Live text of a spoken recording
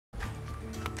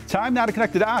Time now to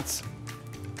connect the dots.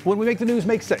 When we make the news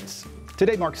make sense.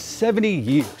 Today marks 70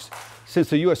 years since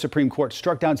the U.S. Supreme Court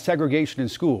struck down segregation in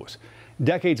schools.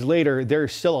 Decades later,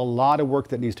 there's still a lot of work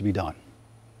that needs to be done.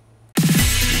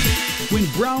 When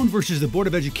Brown versus the Board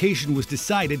of Education was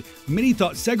decided, many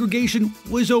thought segregation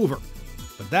was over.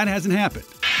 But that hasn't happened.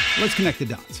 Let's connect the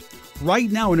dots.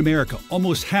 Right now in America,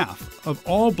 almost half of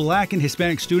all Black and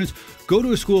Hispanic students go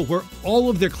to a school where all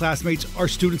of their classmates are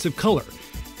students of color.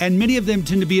 And many of them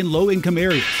tend to be in low-income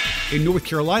areas. In North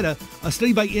Carolina, a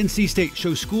study by NC State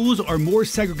shows schools are more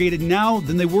segregated now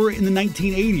than they were in the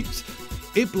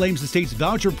 1980s. It blames the state's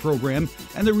voucher program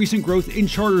and the recent growth in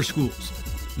charter schools.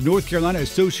 The North Carolina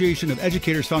Association of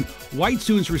Educators found white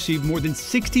students received more than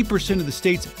 60% of the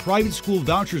state's private school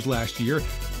vouchers last year,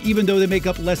 even though they make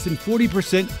up less than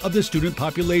 40% of the student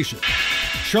population.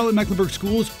 Charlotte-Mecklenburg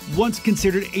Schools once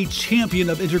considered a champion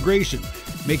of integration,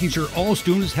 making sure all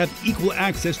students have equal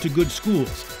access to good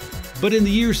schools. But in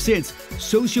the years since,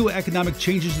 socioeconomic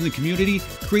changes in the community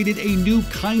created a new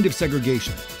kind of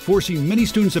segregation, forcing many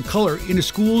students of color into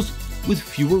schools with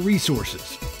fewer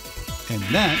resources. And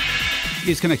that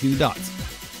is connecting the dots.